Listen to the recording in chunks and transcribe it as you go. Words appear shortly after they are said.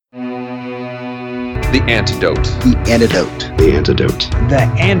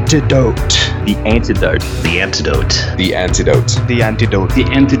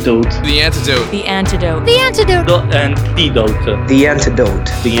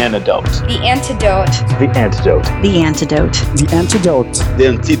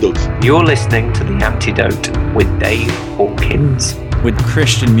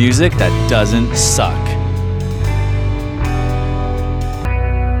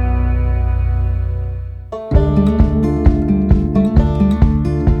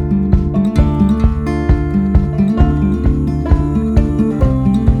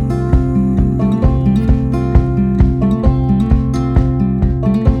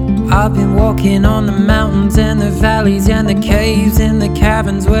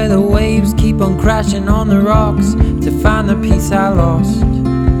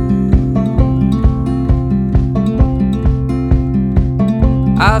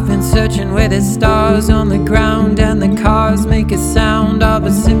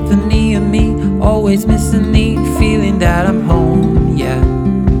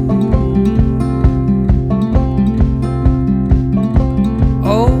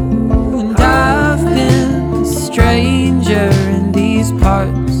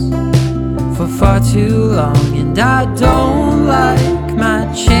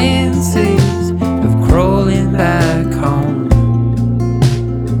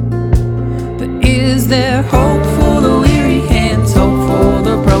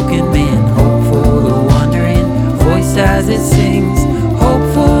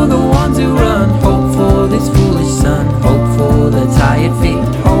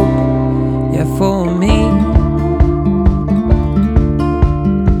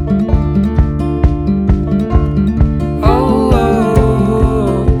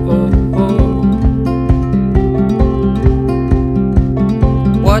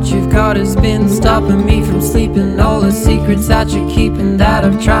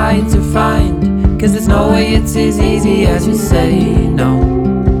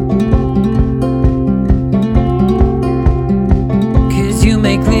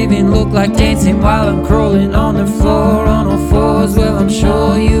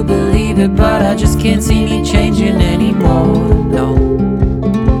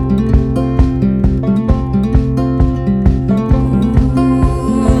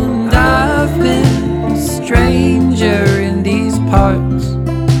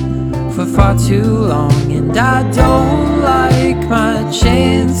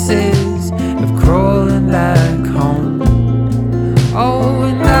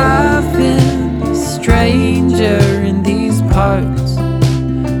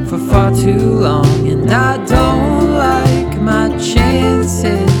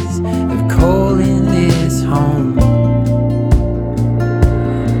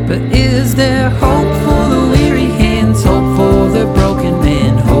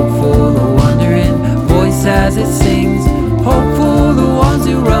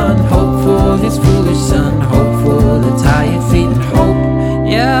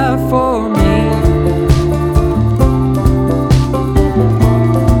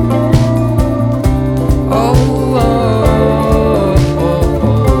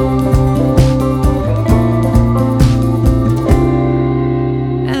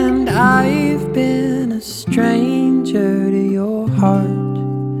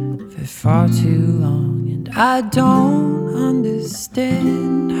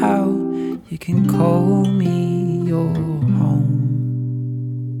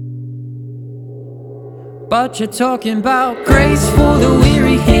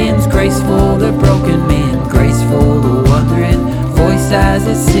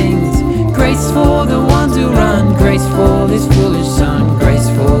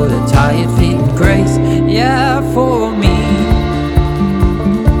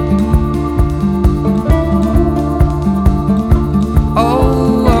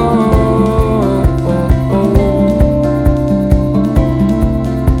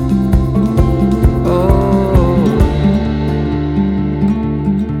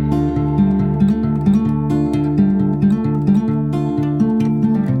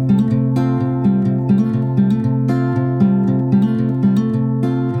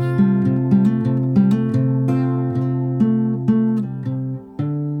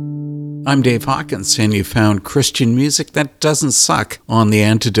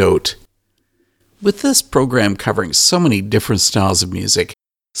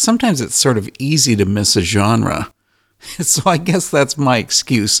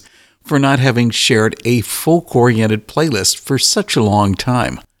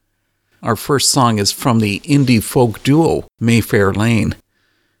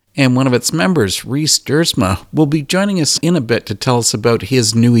And one of its members, Rhys Duursma, will be joining us in a bit to tell us about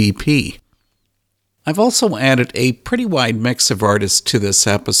his new EP. I've also added a pretty wide mix of artists to this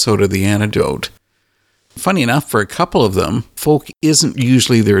episode of The Antidote. Funny enough, for a couple of them, folk isn't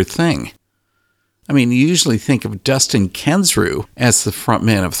usually their thing. I mean, you usually think of Dustin Kensrue as the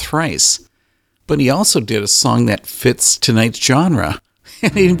frontman of Thrice, but he also did a song that fits tonight's genre,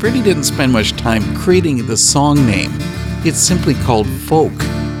 and he really didn't spend much time creating the song name. It's simply called folk.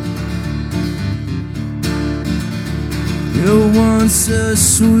 You're once a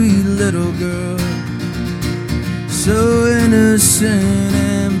sweet little girl, so innocent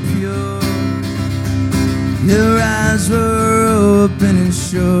and pure. Your eyes were open and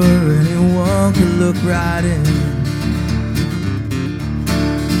sure anyone could look right in.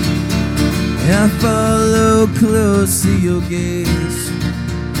 And I followed close to your gaze.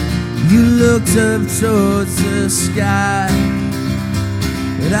 You looked up towards the sky,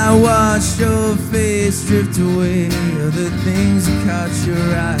 but I watched your face drift away. Other things that caught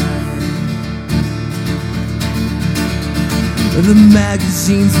your eye. The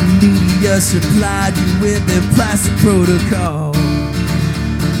magazines and media supplied you with their plastic protocol.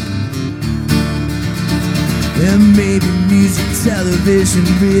 And maybe music television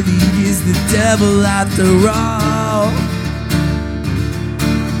really is the devil after all.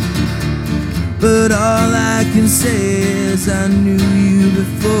 But all I can say is I knew you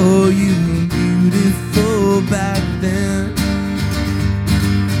before you were beautiful back then.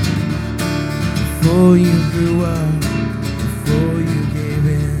 Before you grew up, before you gave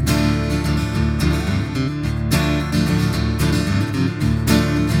in.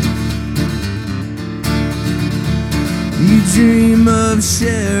 You dream of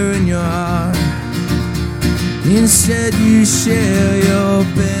sharing your heart, instead you share your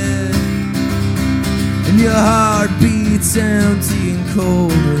bed. And your heart beats empty and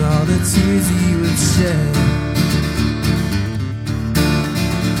cold with all the tears you have shed.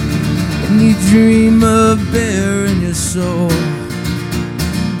 And you dream of bearing your soul,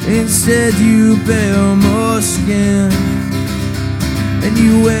 instead you bear more skin. And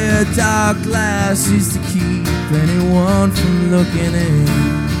you wear dark glasses to keep anyone from looking in.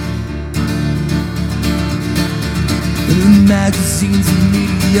 The magazines and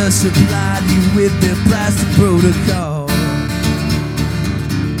media supplied you with their plastic protocol.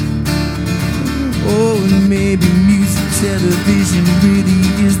 Oh, and maybe music television really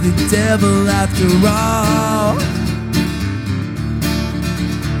is the devil after all.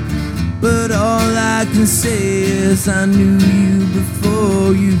 But all I can say is I knew you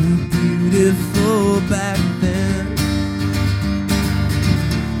before you were beautiful back then.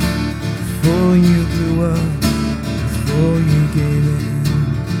 Before you grew up, before you gave in.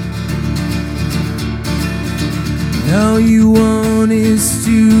 All you want is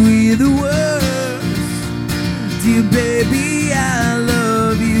to hear the words, dear baby, I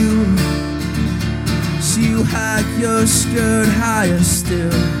love you. So you hike your skirt higher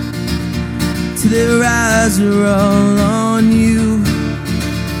still, till their eyes are all on you.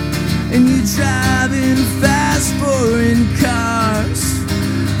 And you're driving fast foreign cars,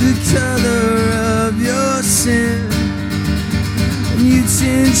 the color of your sin. And you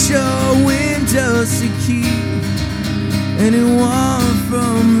tint your windows to keep anyone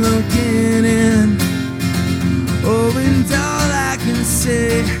from looking in. Oh, and all I can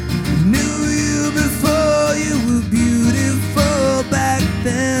say, I knew you before you were beautiful back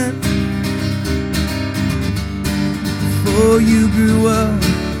then. Before you grew up,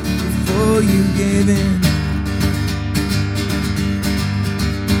 before you gave in.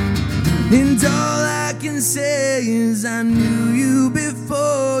 And all I can say is I knew you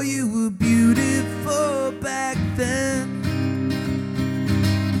before you were beautiful back then.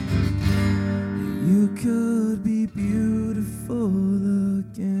 You could be beautiful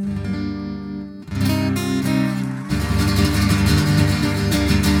again.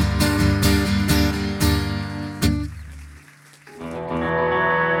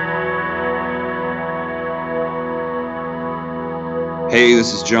 Hey,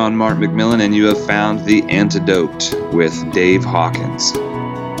 this is John Martin McMillan, and you have found The Antidote with Dave Hawkins.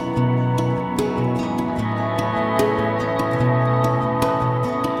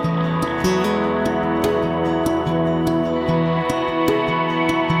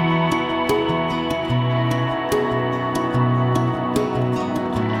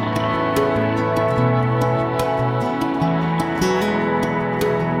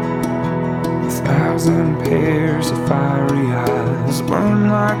 1,000 pairs of fiery eyes burn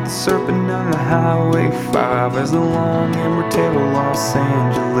like the serpent down the Highway 5 as the long amber tail of Los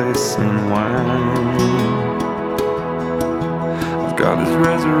Angeles unwinds. I've Got this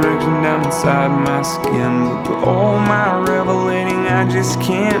resurrection down inside my skin, but with all my revelating, I just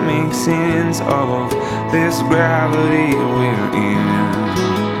can't make sense of this gravity we're in.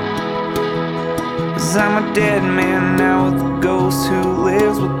 'Cause I'm a dead man now with a ghost who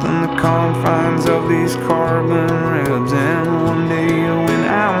lives within the confines of these carbon ribs. And one day when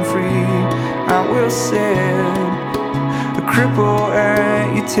I'm free, I will sit a cripple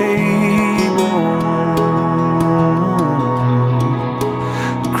at your table,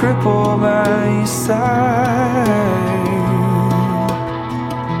 cripple by your side.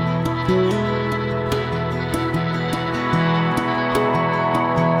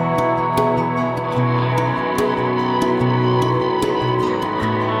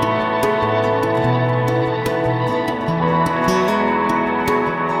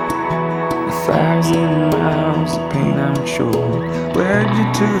 1,000 miles of pain, I'm sure, led you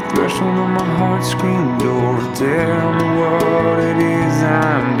to the threshold of my heart's screen door. Tell me what it is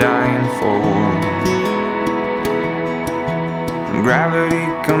I'm dying for. Gravity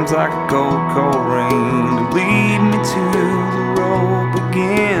comes like a cold, cold rain to lead me to the rope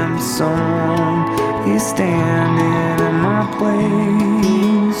again. Someone is standing in my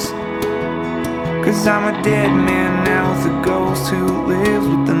place. 'Cause I'm a dead man now with a ghost who lives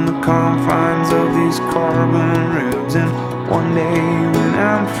within the confines of these carbon ribs. And one day when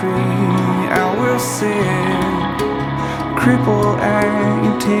I'm free, I will sit crippled at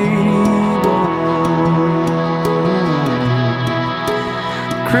your table,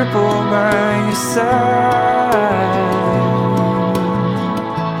 crippled by your side,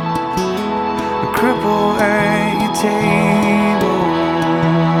 crippled at your table,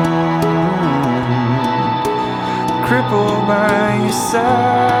 crippled by your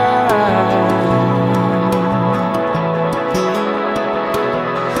side.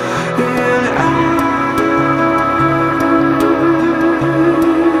 And I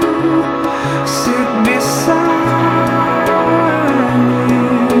sit beside you,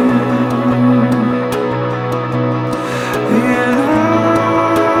 and I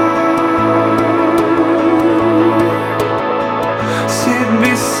sit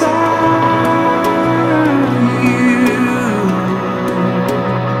beside you,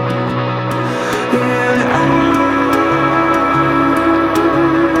 and I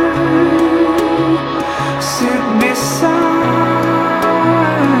sit beside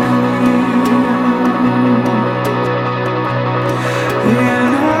you,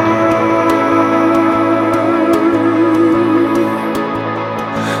 and I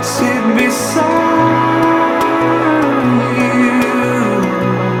sit beside you.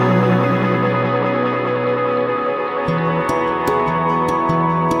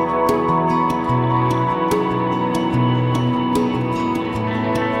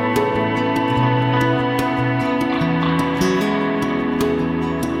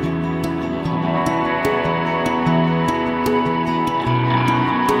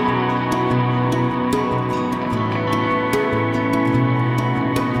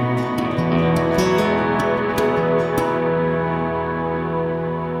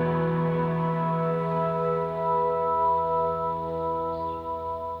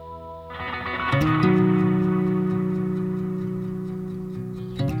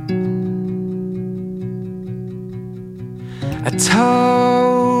 I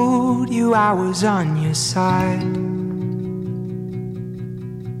told you I was on your side.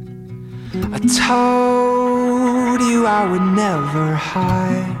 I told you I would never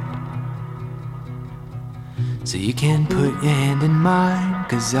hide. So you can put your hand in mine,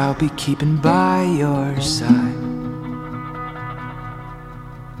 'cause I'll be keeping by your side.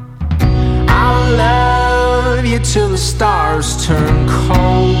 I'll love you till the stars turn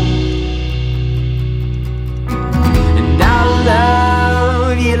cold, and I'll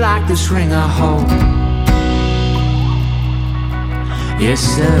love you like this ring I hold. Yes,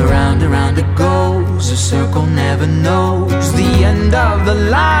 around, around it goes. A circle never knows the end of the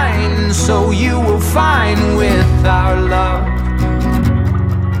line. So you will find with our love,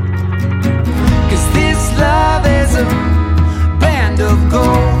 'cause this love is a band of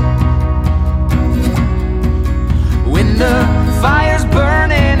gold. When the fire's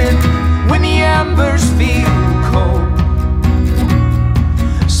burning and when the embers feel cold.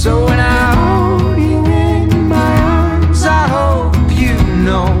 So when I hold you in my arms, I hope you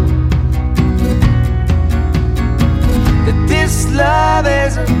know that this love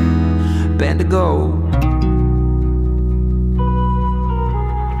is a band of gold.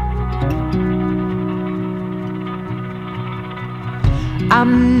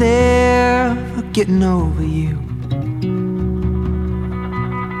 I'm never getting over you.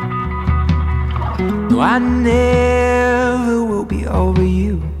 No, I never will will be over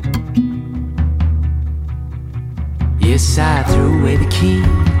you. Yes, I threw away the key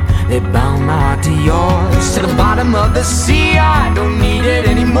that bound my heart to yours. To the bottom of the sea, I don't need it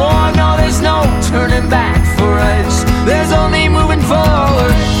anymore. No, there's no turning back for us. There's only moving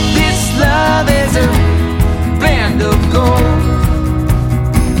forward. This love is a band of gold.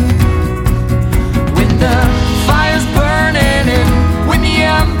 When the fire's burning and when the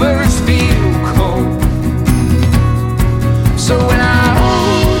embers feel cold. So when I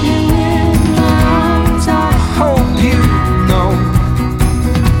hold you in my arms, I hope you know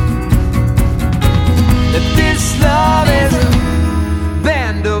that this love is a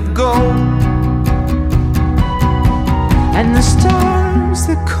band of gold. And the stars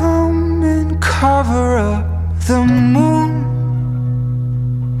that come and cover up the moon,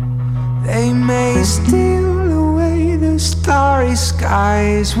 they may steal away the starry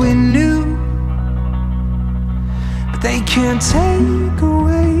skies we knew, but they can't take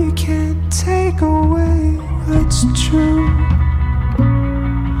away what's true.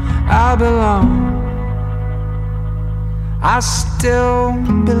 I belong, I still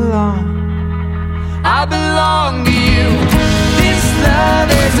belong, I belong to you. This love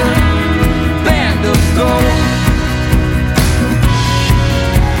is a band of gold.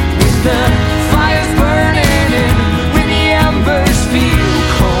 When the fire's burning and when the embers feel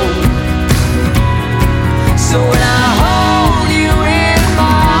cold. So when I hold you in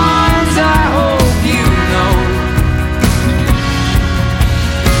my arms, I hope you know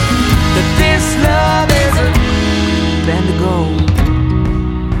that this love is a band of gold.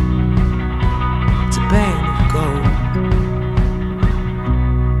 It's a band of gold.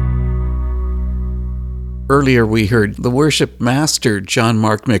 Earlier, we heard the worship master John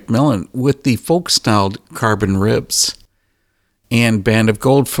Mark McMillan with the folk-styled Carbon Ribs, and Band of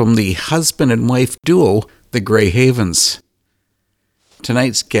Gold from the husband and wife duo, the Grey Havens.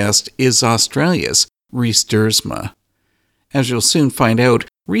 Tonight's guest is Australia's Rhys Duursma. As you'll soon find out,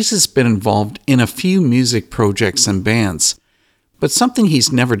 Rhys has been involved in a few music projects and bands, but something he's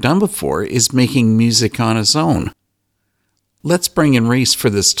never done before is making music on his own. Let's bring in Rhys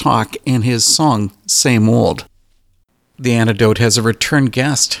for this talk and his song, Same Old. The Antidote has a return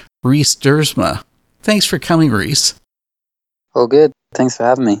guest, Rhys Duursma. Thanks for coming, Rhys. All good. Thanks for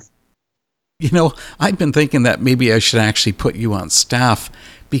having me. You know, I've been thinking that maybe I should actually put you on staff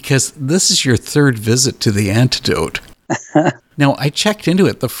because this is your third visit to The Antidote. Now, I checked into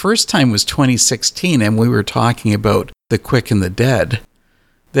it. The first time was 2016, and we were talking about the quick and the dead.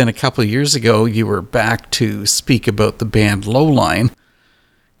 Then a couple of years ago, you were back to speak about the band Lowline.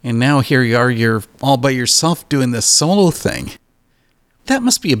 And now here you are, you're all by yourself doing this solo thing. That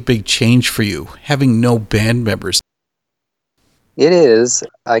must be a big change for you, having no band members. It is.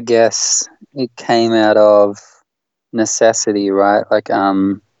 I guess it came out of necessity, right? Like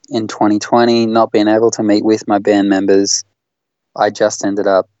in 2020, not being able to meet with my band members, I just ended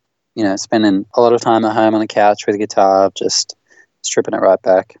up, spending a lot of time at home on the couch with a guitar, just stripping it right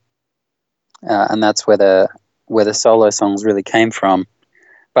back. And that's where the solo songs really came from.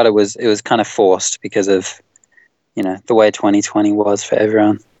 But it was kind of forced because of, the way 2020 was for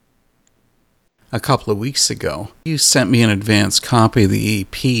everyone. A couple of weeks ago, you sent me an advance copy of the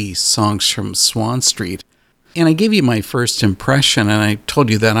EP, Songs from Swan Street, and I gave you my first impression, and I told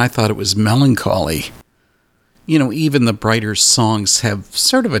you that I thought it was melancholy. Even the brighter songs have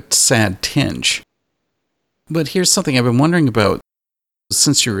sort of a sad tinge. But here's something I've been wondering about.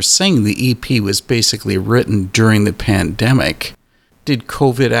 Since you were saying the EP was basically written during the pandemic, did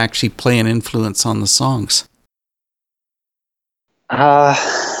COVID actually play an influence on the songs?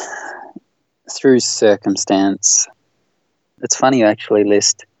 Through circumstance. It's funny you actually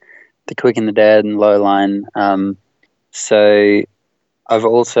list The Quick and the Dead and Lowline. So I've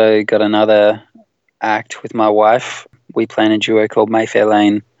also got another act with my wife. We plan a duo called Mayfair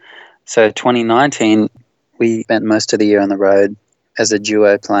Lane. So 2019, we spent most of the year on the road as a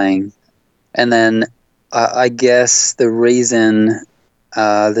duo playing. And then I guess the reason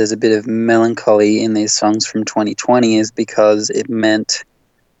there's a bit of melancholy in these songs from 2020 is because it meant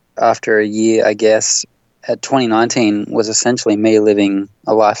after a year, I guess, at 2019 was essentially me living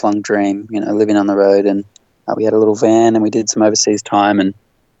a lifelong dream, living on the road. And we had a little van and we did some overseas time and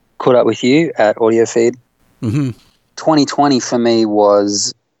caught up with you at Audio Feed. Mm-hmm. 2020 for me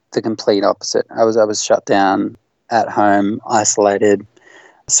was the complete opposite. I was shut down at home, isolated.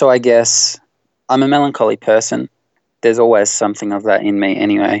 So I guess I'm a melancholy person. There's always something of that in me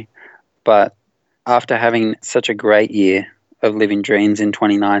anyway. But after having such a great year of living dreams in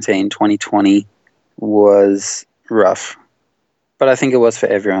 2019, 2020 was rough. But I think it was for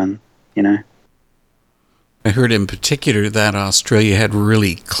everyone, I heard in particular that Australia had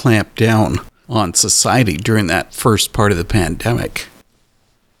really clamped down on society during that first part of the pandemic.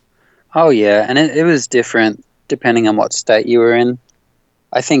 Oh yeah, and it was different depending on what state you were in.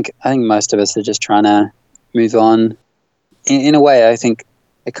 I think most of us are just trying to move on. In a way, I think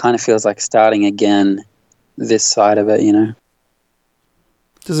it kind of feels like starting again this side of it, you know.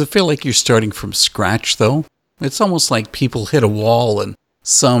 Does it feel like you're starting from scratch, though? It's almost like people hit a wall and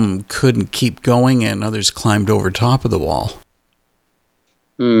some couldn't keep going and others climbed over top of the wall.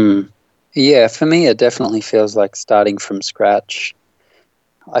 Yeah, for me, it definitely feels like starting from scratch.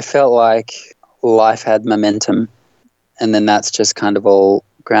 I felt like life had momentum, and then that's just kind of all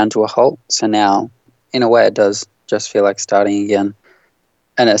ground to a halt. So now, in a way, it does just feel like starting again.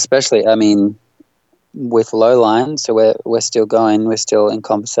 And especially, I mean, with Lowline, so we're still going, we're still in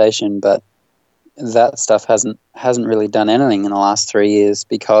conversation, but that stuff hasn't really done anything in the last 3 years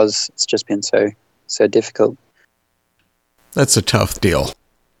because it's just been so difficult. That's a tough deal.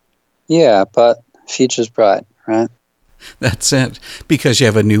 Yeah, but future's bright, right? That's it, because you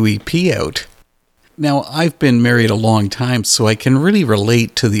have a new EP out. Now, I've been married a long time, so I can really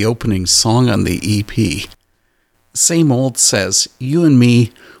relate to the opening song on the EP. Same Old says, you and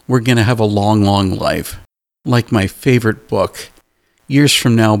me, we're going to have a long, long life. Like my favorite book. Years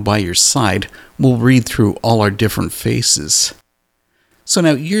from now, by your side, we'll read through all our different faces. So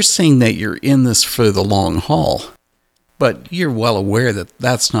now you're saying that you're in this for the long haul, but you're well aware that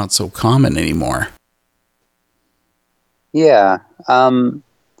that's not so common anymore. Yeah.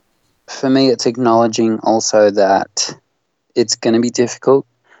 For me, it's acknowledging also that it's going to be difficult.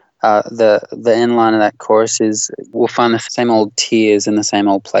 The end line of that chorus is, we'll find the same old tears in the same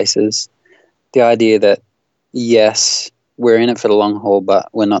old places. The idea that, yes, we're in it for the long haul, but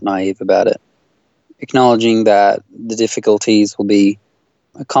we're not naive about it. Acknowledging that the difficulties will be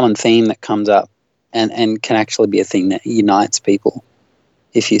a common theme that comes up and can actually be a thing that unites people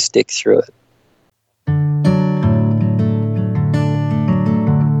if you stick through it.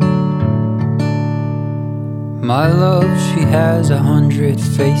 My love, she has 100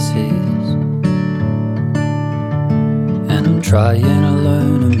 faces, and I'm trying to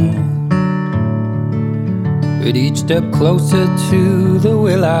learn them all. But each step closer to the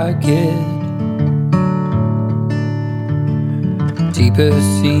will I get, deeper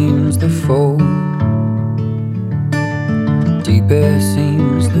seems the fold, deeper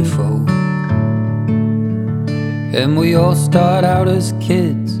seems the fold. And we all start out as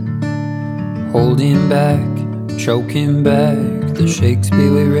kids, holding back, choking back the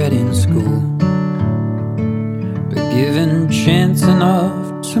Shakespeare we read in school, but given chance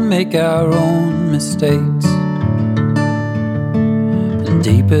enough to make our own mistakes, and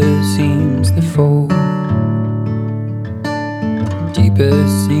deeper seems the fold, deeper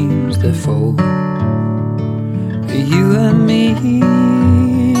seems the fold. You and me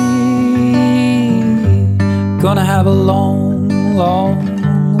gonna have a long,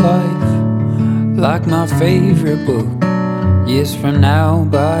 long life, like my favorite book, years from now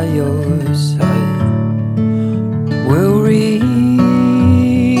by your side. We'll read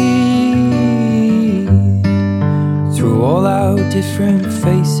through all our different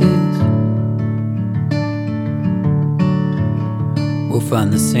faces. We'll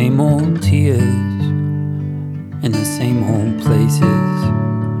find the same old tears in the same old places.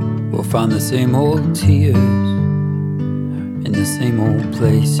 We'll find the same old tears in the same old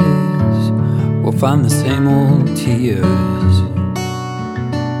places. We'll find the same old tears.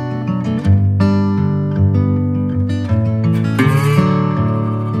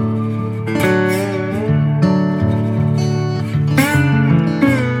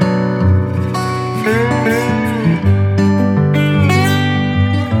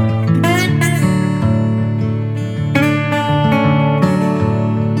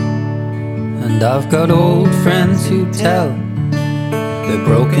 And I've got old friends who tell their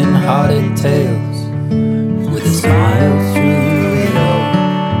broken-hearted tales with a smile through it all.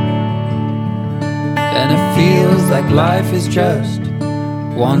 And it feels like life is just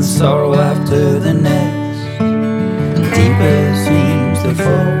one sorrow after the next. Deeper seems the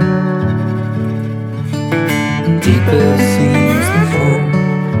fall, deeper seems the fall.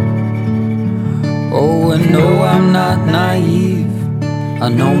 Oh, and no, I'm not naive. I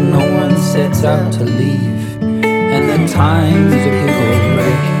know no one sets out to leave, and the time's a big old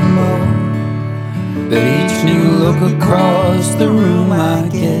wrecking ball. But each new look across the room I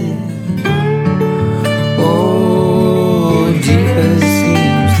get, oh, deeper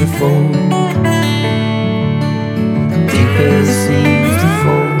seems the fall, deeper seems the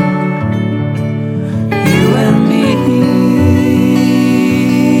fall. You and me,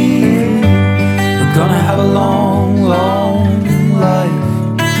 we're gonna have a long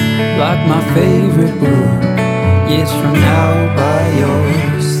like my favorite book. Years from now by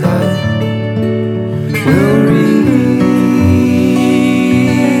your side, we'll read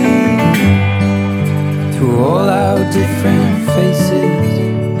through all our different faces.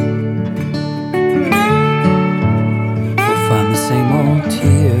 We'll find the same old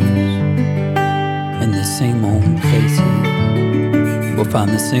tears in the same old places. We'll find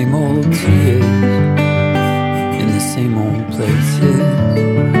the same old tears in the same old places.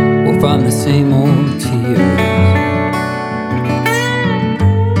 We'll find the same old tears.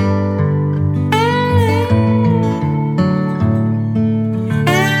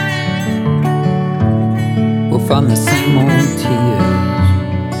 We'll find the same old tears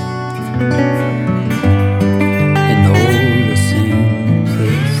in all the same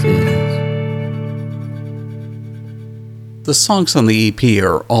places. The songs on the EP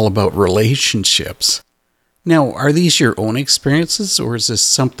are all about relationships. Now, are these your own experiences, or is this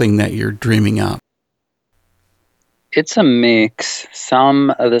something that you're dreaming up? It's a mix.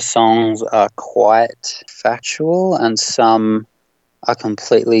 Some of the songs are quite factual and some are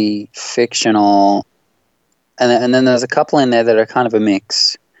completely fictional. And then there's a couple in there that are kind of a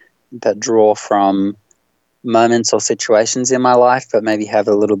mix that draw from moments or situations in my life, but maybe have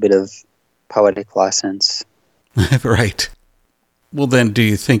a little bit of poetic license. Right. Well, then, do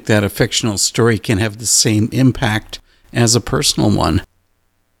you think that a fictional story can have the same impact as a personal one?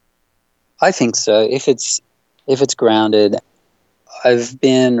 I think so. If it's grounded. I've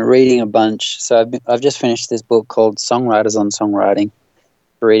been reading a bunch. So I've just finished this book called Songwriters on Songwriting,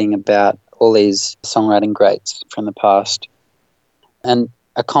 reading about all these songwriting greats from the past. And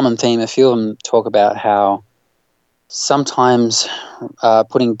a common theme, a few of them talk about how sometimes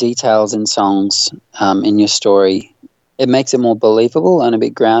putting details in songs in your story, it makes it more believable and a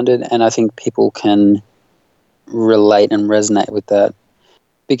bit grounded, and I think people can relate and resonate with that.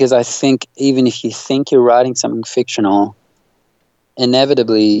 Because I think even if you think you're writing something fictional,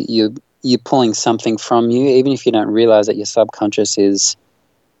 inevitably you're pulling something from you, even if you don't realize that your subconscious is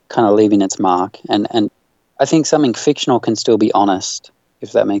kind of leaving its mark. And I think something fictional can still be honest,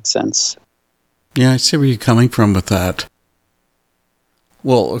 if that makes sense. Yeah, I see where you're coming from with that.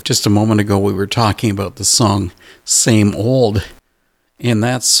 Well, just a moment ago we were talking about the song Same Old, and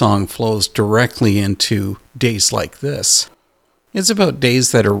that song flows directly into Days Like This. It's about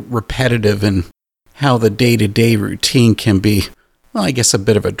days that are repetitive and how the day-to-day routine can be, well, I guess a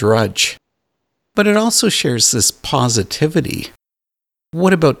bit of a drudge. But it also shares this positivity.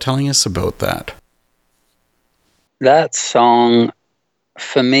 What about telling us about that? That song,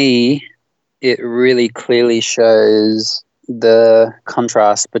 for me, it really clearly shows the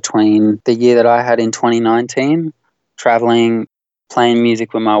contrast between the year that I had in 2019, traveling, playing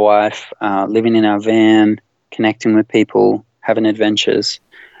music with my wife, living in our van, connecting with people, having adventures,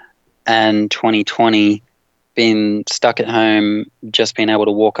 and 2020 being stuck at home, just being able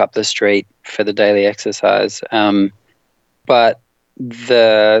to walk up the street for the daily exercise. But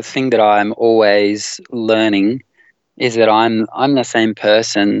the thing that I'm always learning is that I'm the same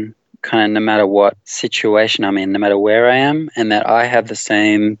person kind of no matter what situation I'm in, no matter where I am, and that I have the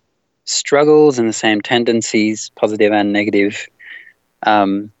same struggles and the same tendencies, positive and negative.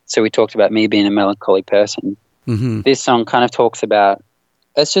 So we talked about me being a melancholy person. Mm-hmm. This song kind of talks about,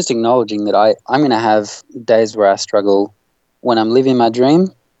 it's just acknowledging that I'm going to have days where I struggle when I'm living my dream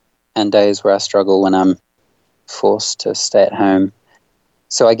and days where I struggle when I'm forced to stay at home.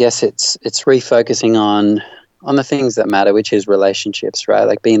 So I guess it's refocusing on the things that matter, which is relationships, right?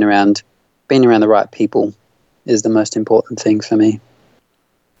 Like being around the right people is the most important thing for me.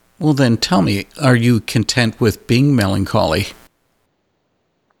 Well, then tell me, are you content with being melancholy?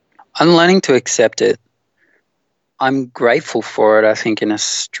 I'm learning to accept it. I'm grateful for it, I think, in a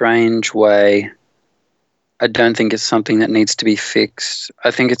strange way. I don't think it's something that needs to be fixed.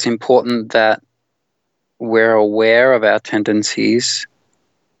 I think it's important that we're aware of our tendencies.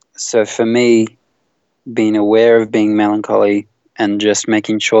 So for me, being aware of being melancholy and just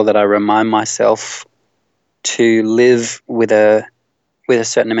making sure that I remind myself to live with a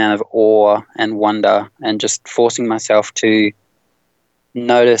certain amount of awe and wonder, and just forcing myself to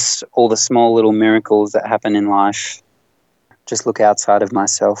notice all the small little miracles that happen in life. Just look outside of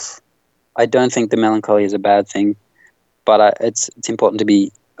myself. I don't think the melancholy is a bad thing, but it's important to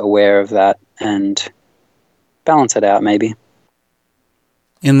be aware of that and balance it out maybe.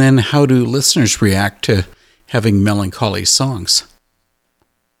 And then how do listeners react to having melancholy songs?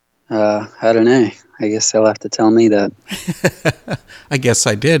 I don't know. I guess they'll have to tell me that. I guess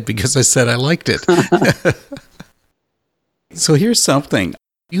I did, because I said I liked it. So here's something.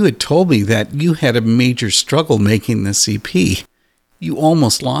 You had told me that you had a major struggle making this EP. You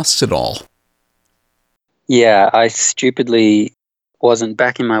almost lost it all. Yeah, I stupidly wasn't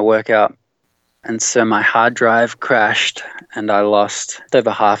back in my workout, and so my hard drive crashed and I lost over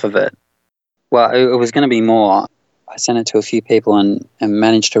half of it. Well, it was going to be more. I sent it to a few people and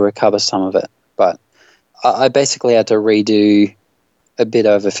managed to recover some of it, but I basically had to redo a bit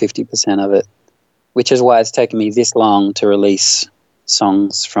over 50% of it, which is why it's taken me this long to release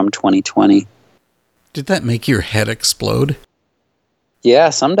songs from 2020. Did that make your head explode?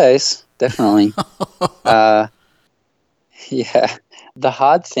 Yeah, some days, definitely. Yeah. The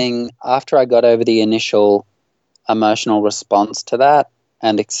hard thing, after I got over the initial emotional response to that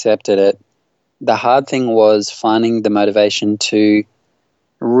and accepted it, the hard thing was finding the motivation to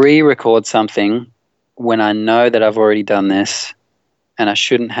re-record something when I know that I've already done this and I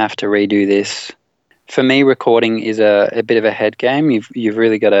shouldn't have to redo this. For me, recording is a bit of a head game. You've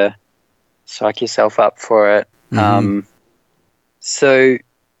really got to psych yourself up for it. Mm-hmm. So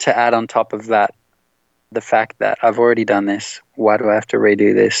to add on top of that, the fact that I've already done this, why do I have to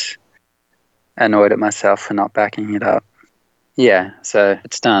redo this? Annoyed at myself for not backing it up. Yeah, so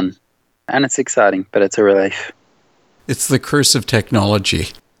it's done. And it's exciting, but it's a relief. It's the curse of technology.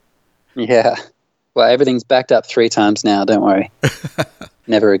 Yeah. Well, everything's backed up 3 times now, don't worry.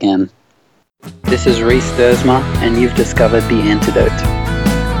 Never again. This is Rhys Duursma, and you've discovered the antidote.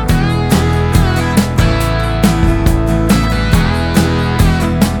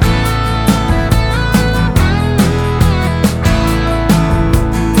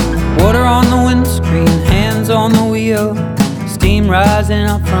 Water on the windscreen, hands on the wheel, steam rising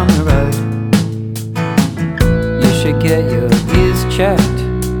up from the road. You should get your ears checked.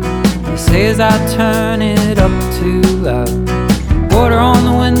 He says I turn it up too loud. Water on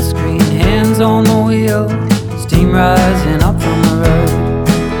the windscreen, hands on the wheel, steam rising up from the road.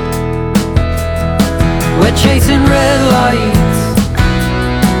 We're chasing red lights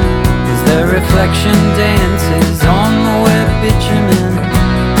as their reflection dances on the wet bitumen.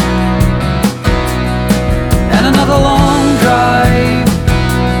 And another long drive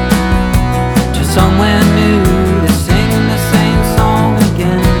to somewhere new to sing the same song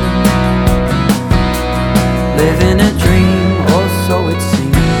again. Living a dream, or so it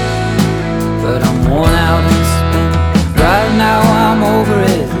seems, but I'm worn out and spent. Right now I'm over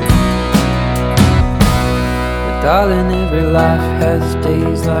it. But darling, every life has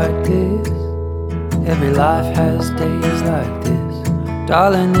days like this. Every life has days like this.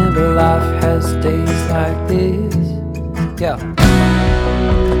 Darling, every life has days like this. Yeah.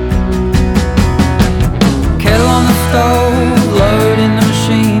 Kettle on the stove, load in the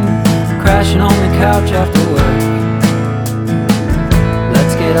machine, crashing on the couch after work.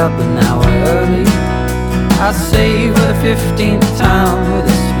 Let's get up an hour early. I save for the 15th time with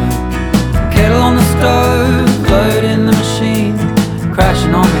a smoke. Kettle on the stove, load in the machine,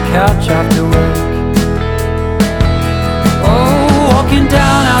 crashing on the couch after work. Walking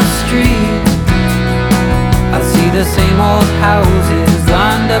down our street, I see the same old houses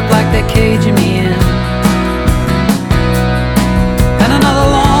lined up like they're caging me in. And another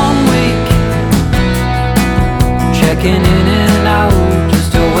long week, checking in and out,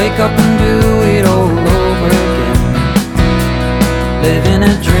 just to wake up and do it all over again. Living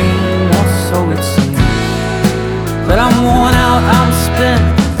a dream, or so it seems, but I'm worn out, I'm spent.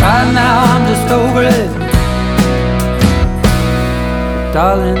 Right now I'm just over it.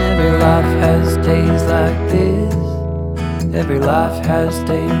 Darling, every life has days like this. Every life has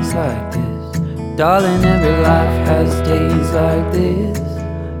days like this. Darling, every life has days like this.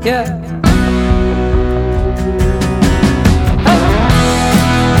 Yeah.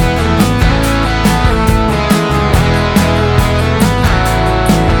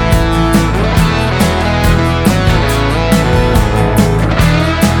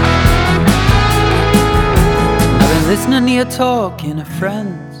 Listening to you talking to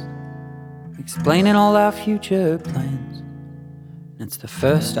friends, explaining all our future plans. It's the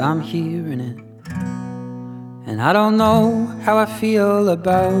first I'm hearing it, and I don't know how I feel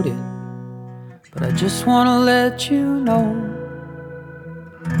about it, but I just want to let you know.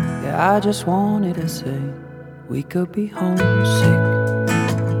 Yeah, I just wanted to say we could be homesick,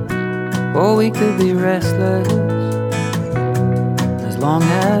 or we could be restless, as long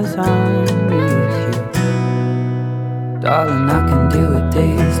as I'm with you. Darling, I can deal with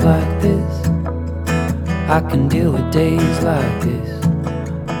days like this. I can deal with days like this.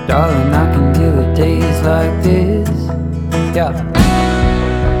 Darling, I can deal with days like this. Yeah.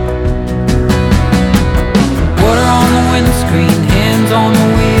 Water on the windscreen, hands on the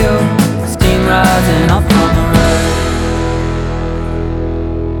wheel, steam rising up on the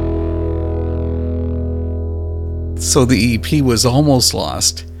road. So the EP was almost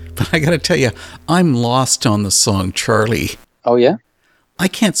lost. But I gotta tell you, I'm lost on the song Charlie. Oh, yeah? I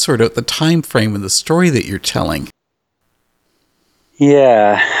can't sort out the time frame of the story that you're telling.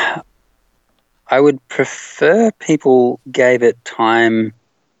 Yeah. I would prefer people gave it time.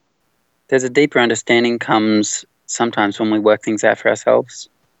 There's a deeper understanding comes sometimes when we work things out for ourselves.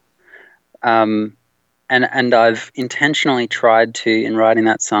 And I've intentionally tried to, in writing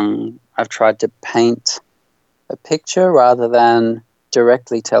that song, I've tried to paint a picture rather than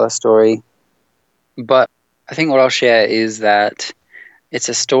directly tell a story. But I think what I'll share is that it's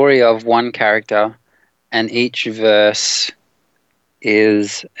a story of one character, and each verse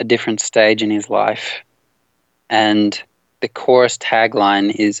is a different stage in his life. And the chorus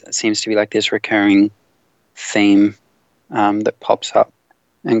tagline seems to be like this recurring theme that pops up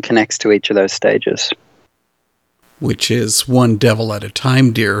and connects to each of those stages. Which is one devil at a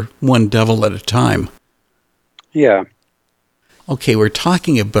time, dear. One devil at a time. Yeah. Okay, we're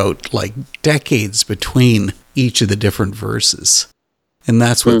talking about like decades between each of the different verses. And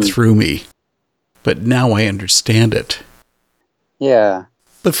that's what threw me. But now I understand it. Yeah.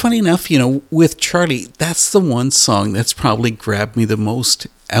 But funny enough, with Charlie, that's the one song that's probably grabbed me the most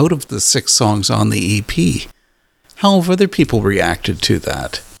out of the 6 songs on the EP. How have other people reacted to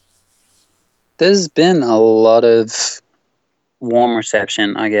that? There's been a lot of warm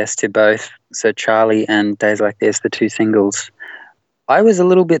reception, I guess, to both. So Charlie and Days Like This, the 2 singles. I was a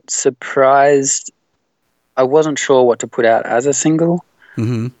little bit surprised. I wasn't sure what to put out as a single.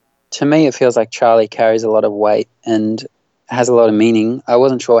 Mm-hmm. To me, it feels like Charlie carries a lot of weight and has a lot of meaning. I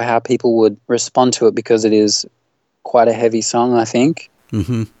wasn't sure how people would respond to it because it is quite a heavy song, I think.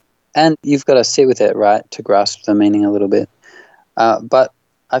 Mm-hmm. And you've got to sit with it, right, to grasp the meaning a little bit. But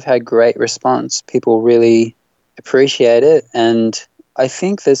I've had great response. People really appreciate it. And I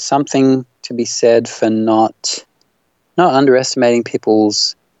think there's something to be said for not underestimating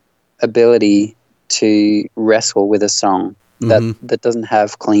people's ability to wrestle with a song that doesn't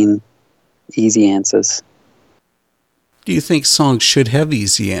have clean, easy answers. Do you think songs should have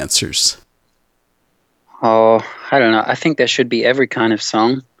easy answers? Oh, I don't know. I think there should be every kind of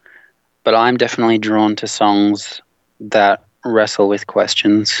song, but I'm definitely drawn to songs that wrestle with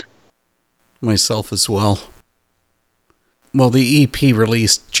questions. Myself as well. Well, the EP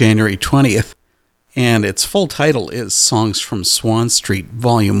released January 20th, and its full title is Songs from Swan Street,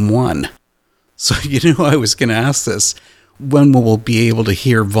 Volume 1. So you knew I was going to ask this. When will we be able to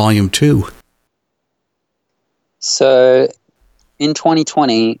hear Volume 2? So in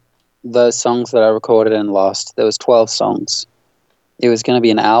 2020, those songs that I recorded and lost, there was 12 songs. It was going to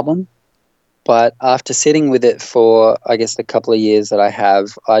be an album, but after sitting with it for, I guess, the couple of years that I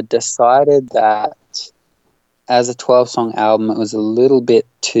have, I decided that as a 12-song album, it was a little bit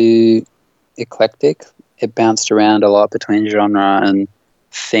too eclectic. It bounced around a lot between genre and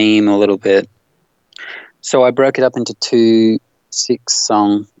theme a little bit. So I broke it up into 2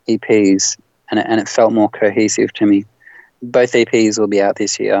 6-song EPs, and it felt more cohesive to me. Both EPs will be out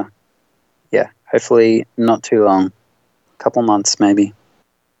this year. Yeah, hopefully not too long. A couple months maybe.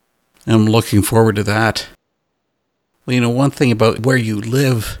 I'm looking forward to that. Well, one thing about where you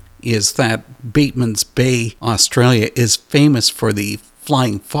live is that Bateman's Bay, Australia, is famous for the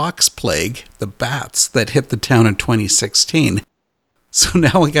flying fox plague, the bats, that hit the town in 2016. So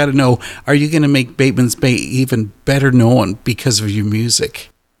now I got to know, are you going to make Bateman's Bay even better known because of your music?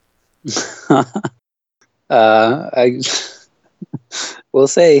 We'll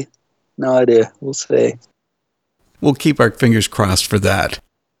see. No idea. We'll see. We'll keep our fingers crossed for that.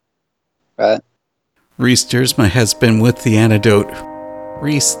 Right. Rhys Duursma has been with The Antidote.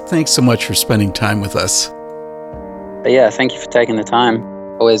 Rhys, thanks so much for spending time with us. But yeah, thank you for taking the time.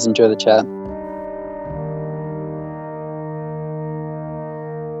 Always enjoy the chat.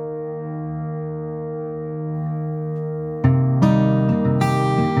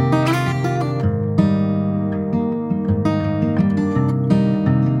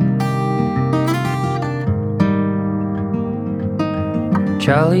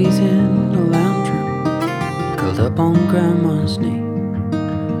 Charlie's in the lounge room, curled up on Grandma's knee.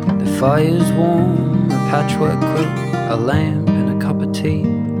 The fire's warm, a patchwork quilt, a lamp and a cup of tea.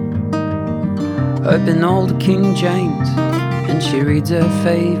 Open old King James, and she reads her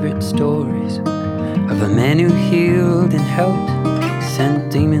favourite stories of a man who healed and helped,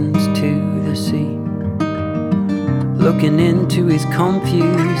 sent demons to the sea. Looking into his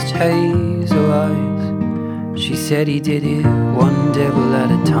confused hazel eyes, she said he did it one devil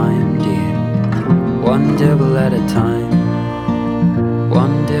at a time, dear. One devil at a time.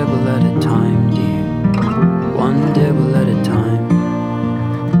 One devil at a time, dear. One devil at a time.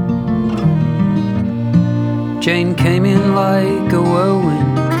 Jane came in like a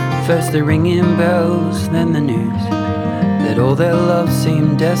whirlwind. First the ringing bells, then the news that all their love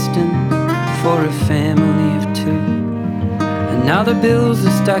seemed destined for a family of two. And now the bills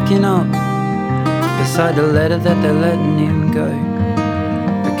are stacking up beside the letter that they're letting him go.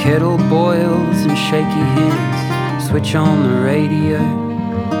 The kettle boils and shaky hands switch on the radio.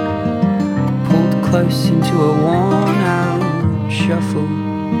 Pulled close into a worn out shuffle,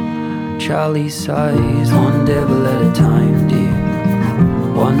 Charlie sighs, one devil at a time, dear.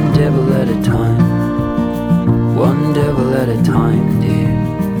 One devil at a time. One devil at a time, dear.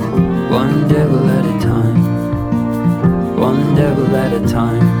 One devil at a time. One devil at a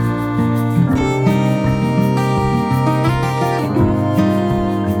time.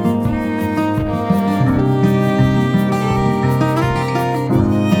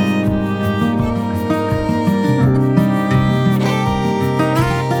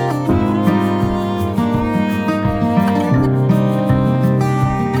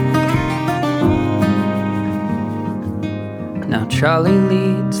 Charlie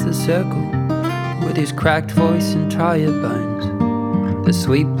leads the circle with his cracked voice and tired bones. The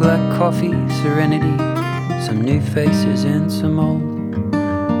sweet black coffee, serenity, some new faces and some old.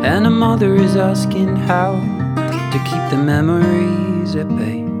 And a mother is asking how to keep the memories at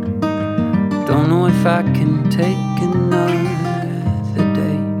bay. Don't know if I can take another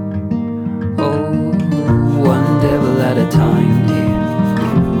day. Oh, one devil at a time, dear.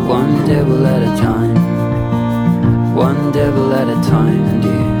 One devil at a time. One devil at a time,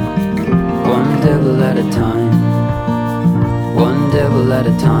 dear. One devil at a time. One devil at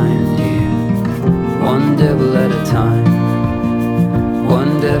a time, dear. One devil at a time.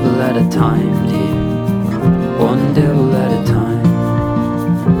 One devil at a time, dear. One devil at a time.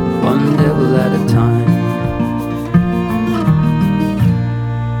 One devil at a time.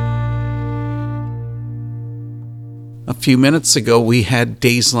 A few minutes ago, we had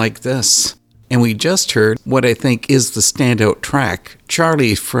Days Like This. And we just heard what I think is the standout track,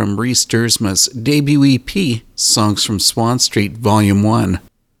 Charlie from Rhys Duursma's debut EP, Songs from Swan Street, Volume 1.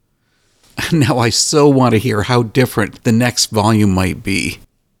 Now I so want to hear how different the next volume might be.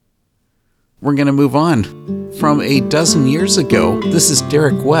 We're going to move on. From a dozen years ago, this is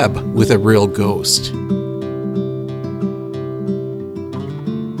Derek Webb with A Real Ghost.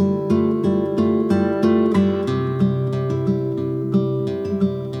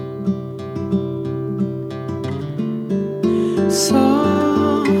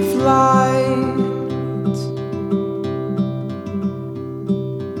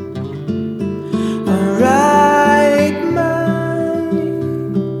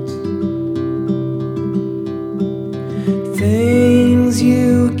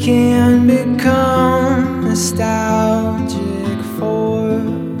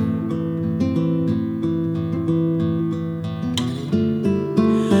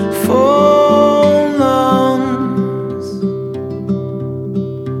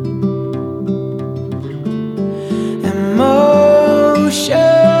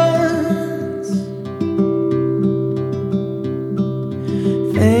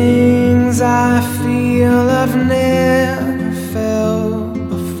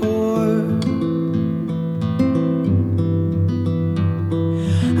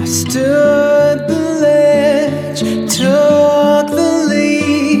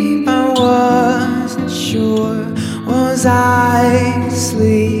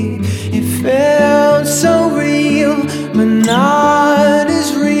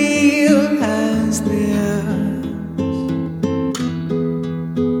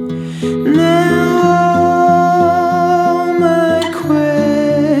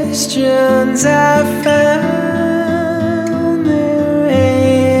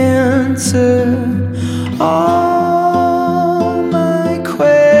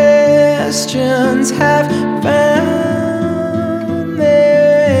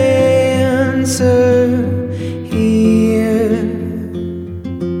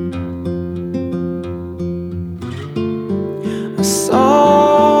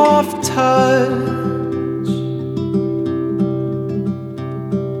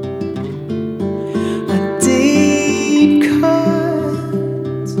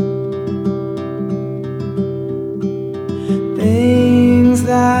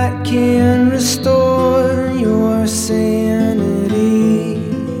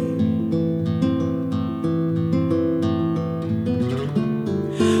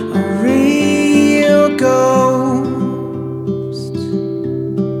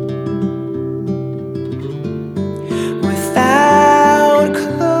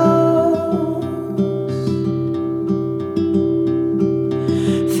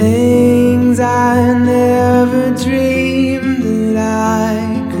 Things I never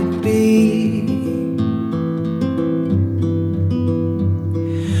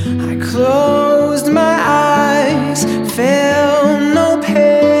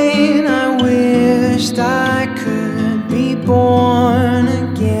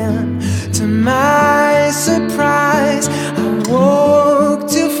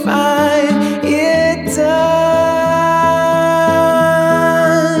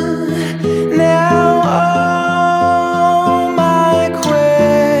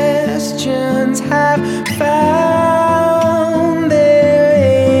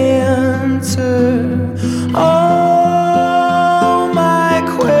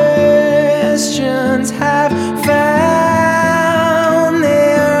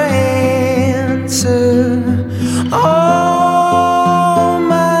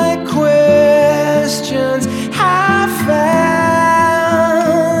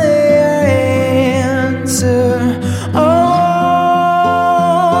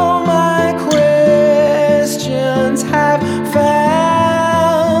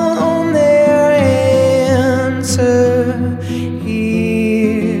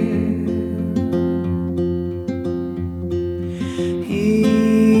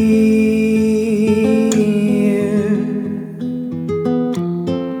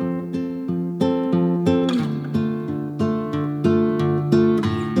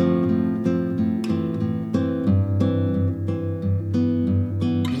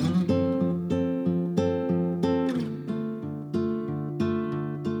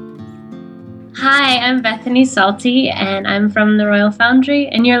Hi, I'm Bethany Salty, and I'm from the Royal Foundry,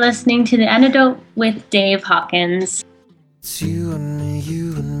 and you're listening to The Antidote with Dave Hawkins. It's you and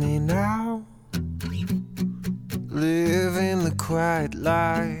me now, living the quiet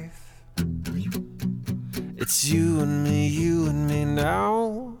life. It's you and me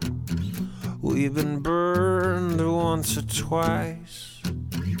now. We've been burned once or twice.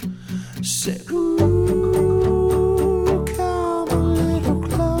 Say, ooh, come a little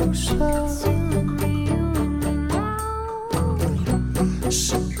closer.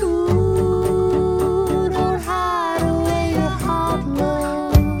 Say, ooh, don't hide away your heart,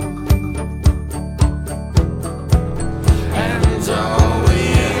 love. And all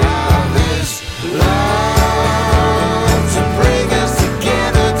we have is love to bring us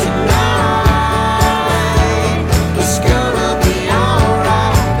together tonight. It's gonna be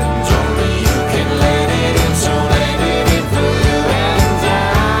alright, and only you can let it in, so let it in for you and I.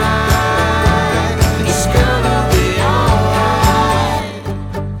 It's gonna be alright.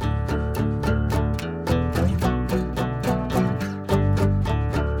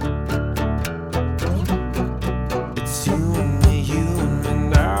 It's you and me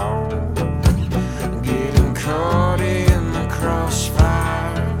now, getting caught in the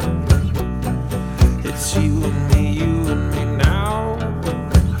crossfire. It's you and me now,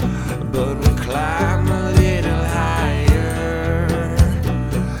 but we climb a little higher.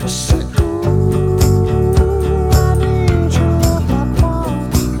 So, ooh, I need your love, I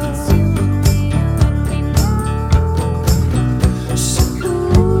want love. So,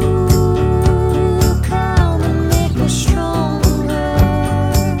 ooh, come and make me stronger.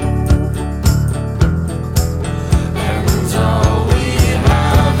 And all we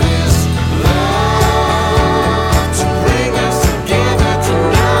have is love to bring us together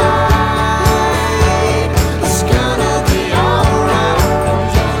tonight. It's gonna be alright,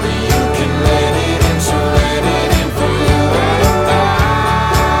 and only you can let it in, so let it in for you and I.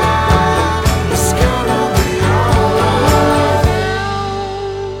 It's gonna be alright.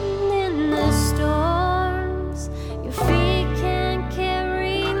 In the storms, your feet can't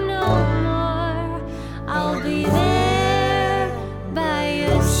carry no more. I'll be there by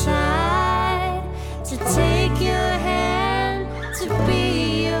your side to take your hand, to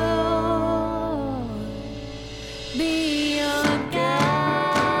be your guide.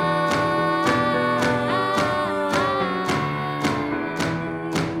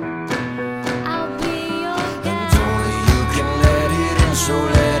 I'll be your And only you can let it in, so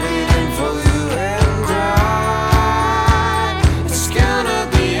let it in for you and I. It's gonna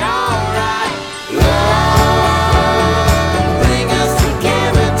be alright. Love, bring us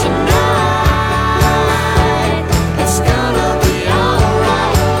together tonight. It's gonna be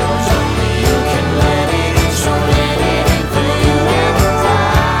alright. Only you can let it in, so let it in for you and I.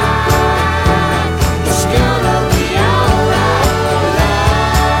 It's gonna be alright.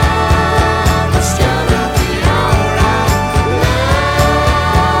 Love, it's gonna be alright.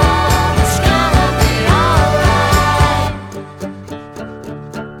 Love, it's gonna be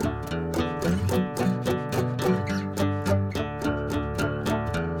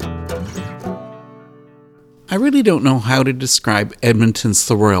I really don't know how to describe Edmonton's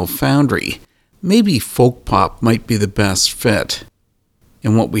The Royal Foundry. Maybe folk pop might be the best fit.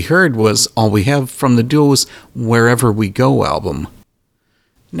 And what we heard was all we have from the duo's Wherever We Go album.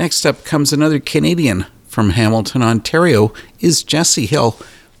 Next up comes another Canadian. From Hamilton, Ontario, is Jessie Hill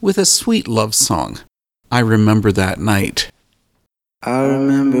with a sweet love song, I Remember That Night. I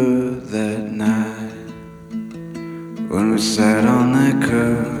remember that night when we sat on that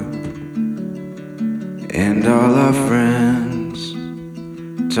curb and all our friends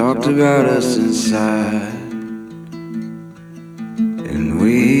talked about us inside, and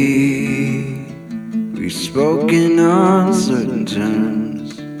we spoke in uncertain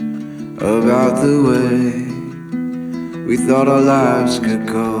terms about the way we thought our lives could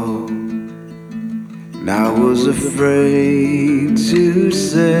go. And I was afraid to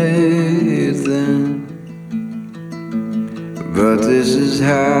say it then, but this is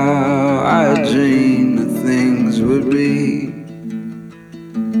how I dreamed that things would be.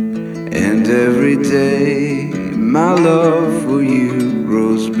 And every day my love for you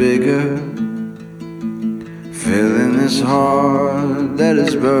grows bigger, filling this heart that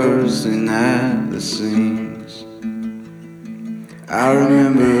is bursting at the seams. I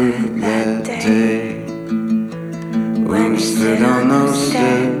remember that day when we stood on those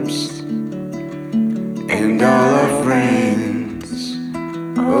steps, and all our friends,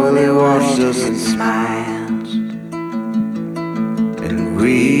 oh, they watched us and smiled, and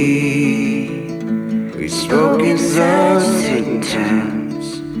we spoke in such certain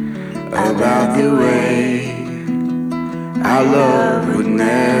terms about about the way our love would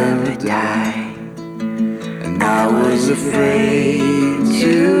never die. And I was afraid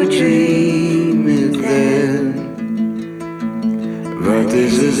to dream it then. But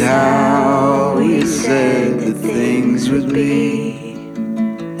this is how we said that things would be.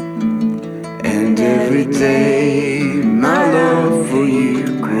 And every day my love for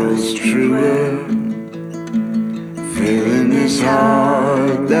you grows truer, filling this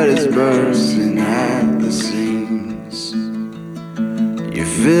heart that is bursting at the seams. You're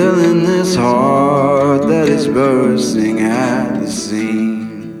filling this heart that is bursting at the seams.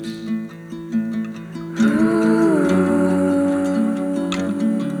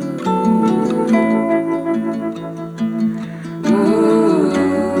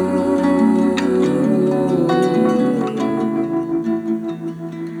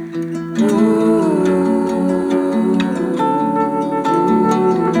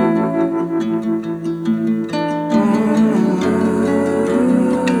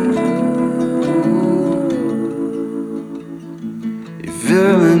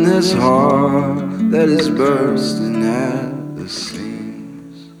 This heart that is bursting at the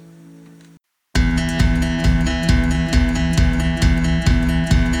seams.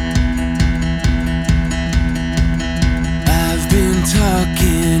 I've been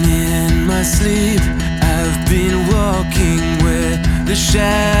talking in my sleep. I've been walking where the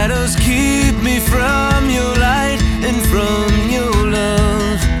shadows keep me from your light and from your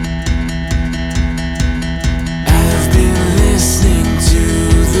love. I've been listening to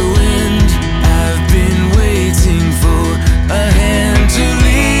the wind. I've been waiting for a hand to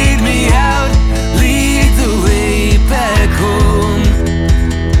lead me out, lead the way back home.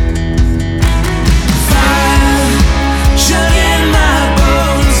 Fire, shut in my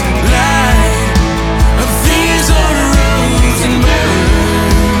bones, light of these old roads and burn.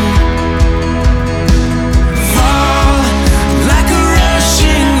 Fall like a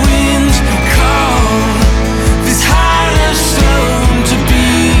rushing wind, call this heart of stone to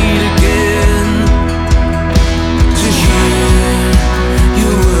beat again, to hear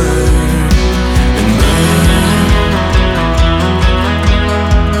your word and burn.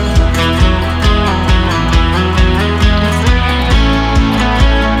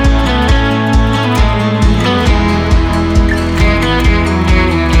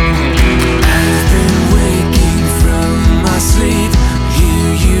 I've been waking from my sleep, hear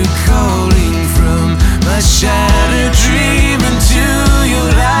you calling from my shattered dream into your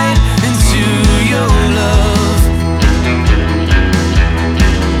light, into your love.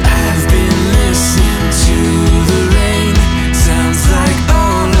 I've been listening to the rain, sounds like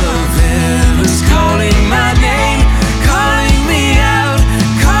all of heaven's calling my name, calling me out,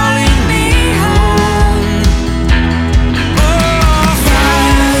 calling me home. Oh,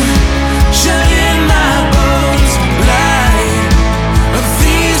 fire, shut in my bones, light of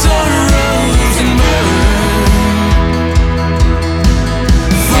these old roads and burn.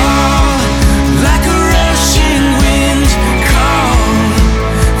 Fall like a rushing wind, call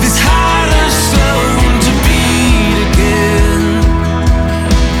this heart of stone to beat again,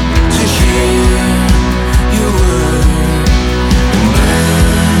 to hear your word and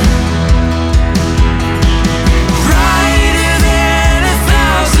burn. Brighter than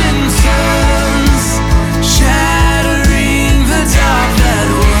 1,000 suns, shattering the dark that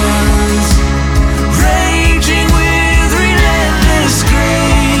was, raging with relentless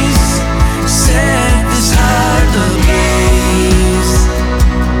grace, set this heart ablaze.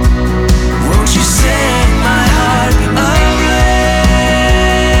 Won't you set my heart ablaze?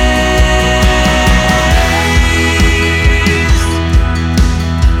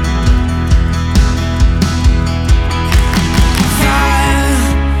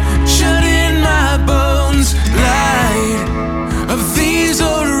 Fire, shut in my bones, light of these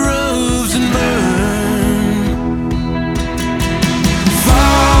old roads and burn.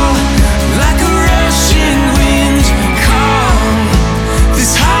 Fall like a rushing wind, call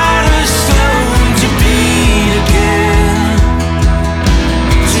this heart of stone to beat again,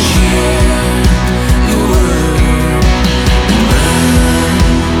 to hear your word and burn.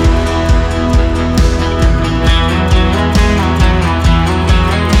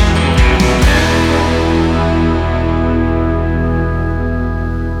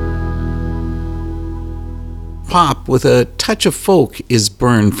 Pop with a touch of folk is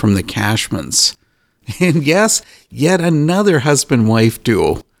burned from the Cashmans. And yes, yet another husband-wife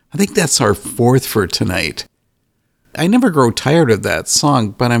duo. I think that's our fourth for tonight. I never grow tired of that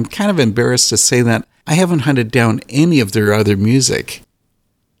song, but I'm kind of embarrassed to say that I haven't hunted down any of their other music.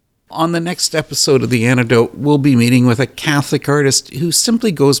 On the next episode of The Antidote, we'll be meeting with a Catholic artist who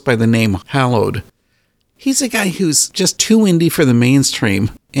simply goes by the name Hallowed. He's a guy who's just too indie for the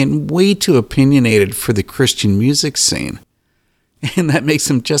mainstream and way too opinionated for the Christian music scene. And that makes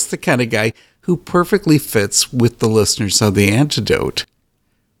him just the kind of guy who perfectly fits with the listeners of The Antidote.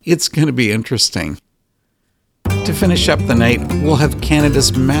 It's going to be interesting. To finish up the night, we'll have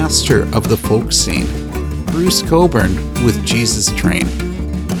Canada's master of the folk scene, Bruce Coburn with Jesus Train.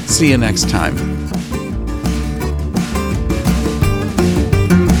 See you next time.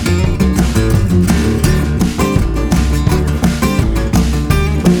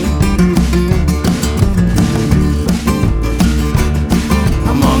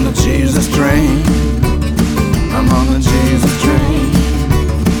 I'm on the Jesus train. I'm on the Jesus train.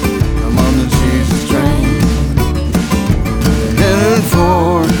 I'm on the Jesus train. Headed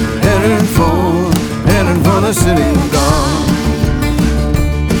for the city of God.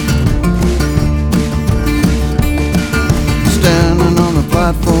 Standing on the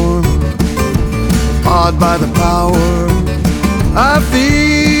platform, awed by the power, I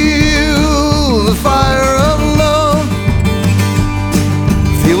feel the fire of love.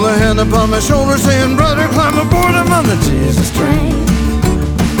 Feel a hand upon my shoulder saying, brother, climb aboard. I'm on the Jesus train.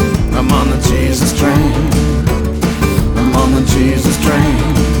 I'm on the Jesus train. I'm on the Jesus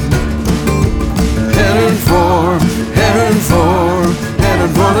train. Headed for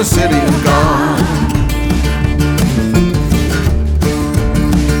the city of God.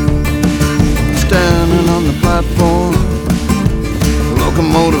 Standing on the platform,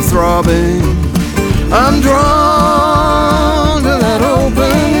 locomotive throbbing, I'm drawn to that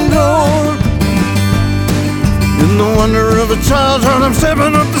open door. In the wonder of a child's heart, I'm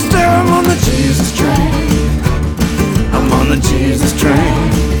stepping up the stair. I'm on the Jesus train. I'm on the Jesus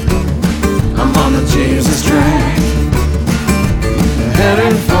train. I'm on the Jesus train.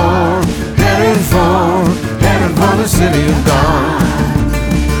 Heading for the city of God.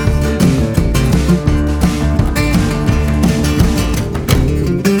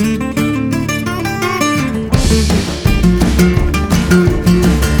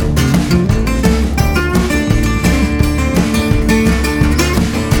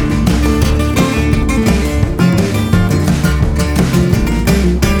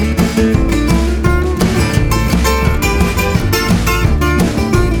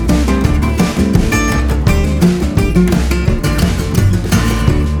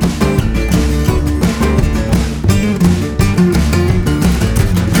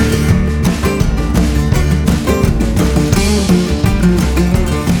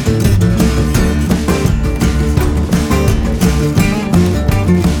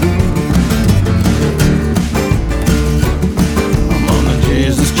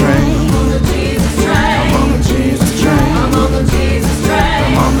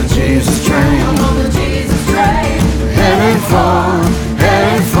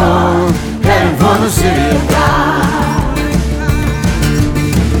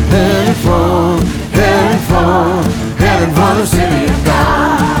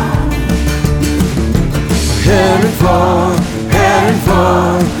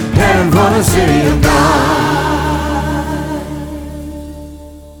 Heading for the city of God.